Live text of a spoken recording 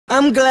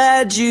I'm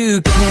glad you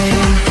came.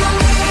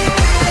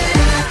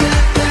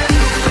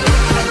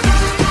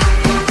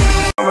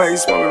 I'm like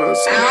smoking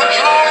those.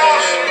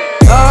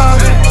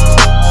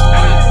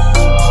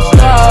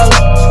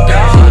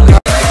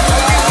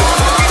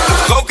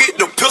 Go get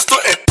the pistol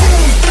and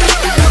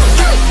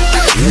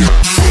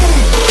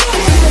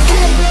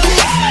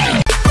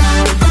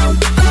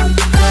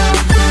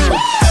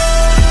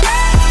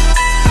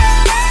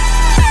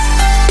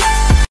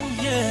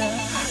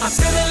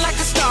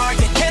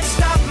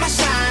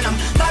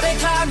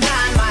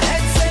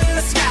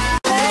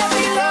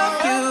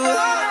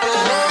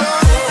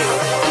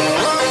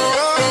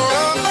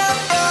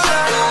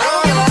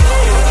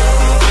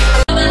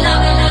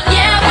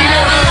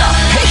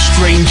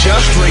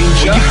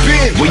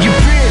where you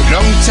been?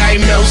 Long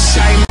time no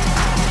sign.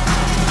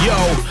 Yo,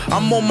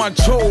 I'm on my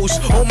toes,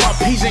 on my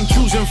P's and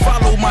Q's and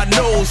follow my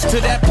nose to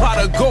that pot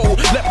of gold.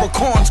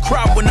 Leprechauns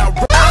cry when I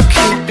roll. I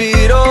keep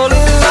it all in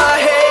my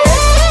head.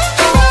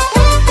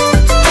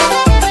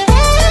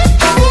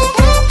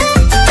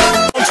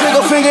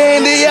 Trigger finger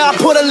in the air,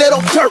 put a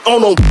little dirt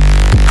on them.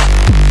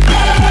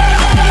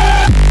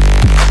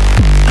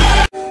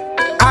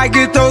 I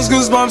get those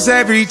goosebumps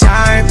every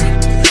time.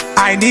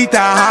 I need the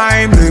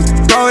Heimlich,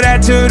 throw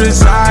that to the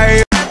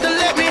side.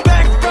 Let me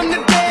back from the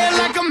dead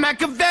like a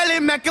Machiavelli.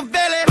 You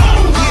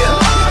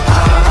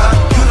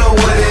know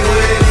what it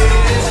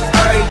is.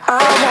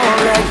 I won't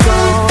let go.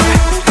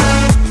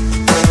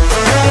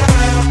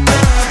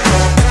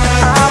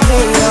 I'll be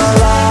your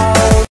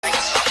life.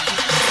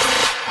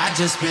 I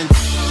just been.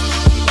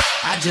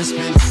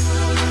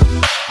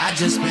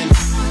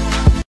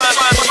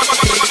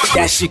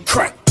 That shit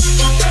crack.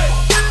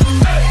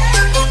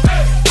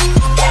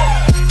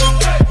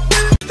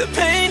 The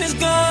pain is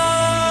gone.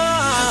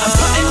 I'm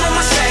putting on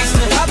my shades to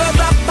cover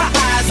up my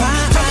eyes.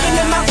 I'm jumping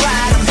in my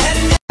ride. I'm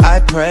heading. I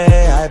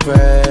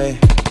pray.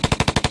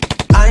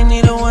 I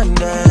need a one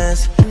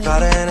dance.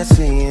 Got an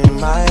Hennessy in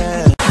my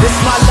hand. This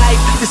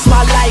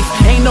my life.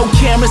 Ain't no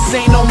cameras,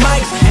 ain't no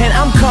mics. And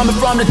I'm coming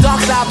from the dark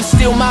side, but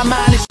still my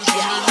mind is.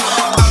 I'm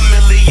a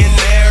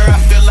millionaire. I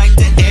feel like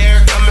the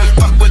air. Come and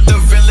fuck with the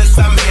realest.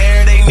 I'm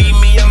here. They need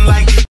me. I'm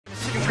like.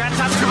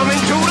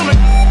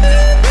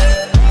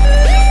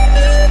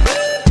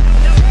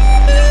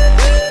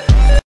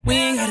 We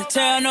ain't gotta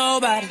tell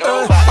nobody. I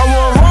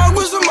wanna rock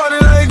with somebody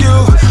like you.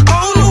 I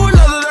don't know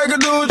another that can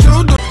do what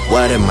you do.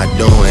 What am I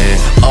doing?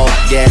 Oh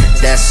yeah,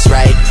 that's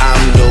right,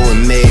 I'm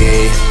doing me.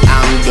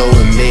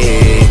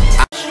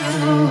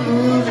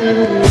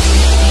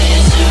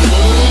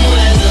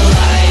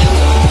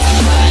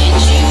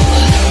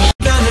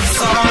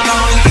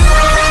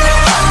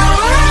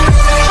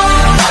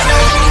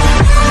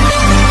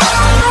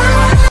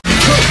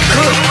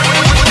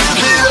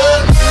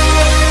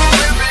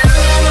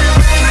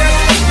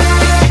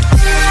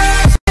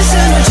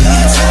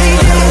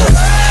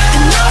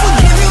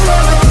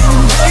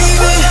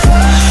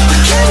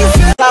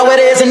 How it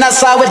is and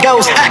that's how it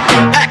goes.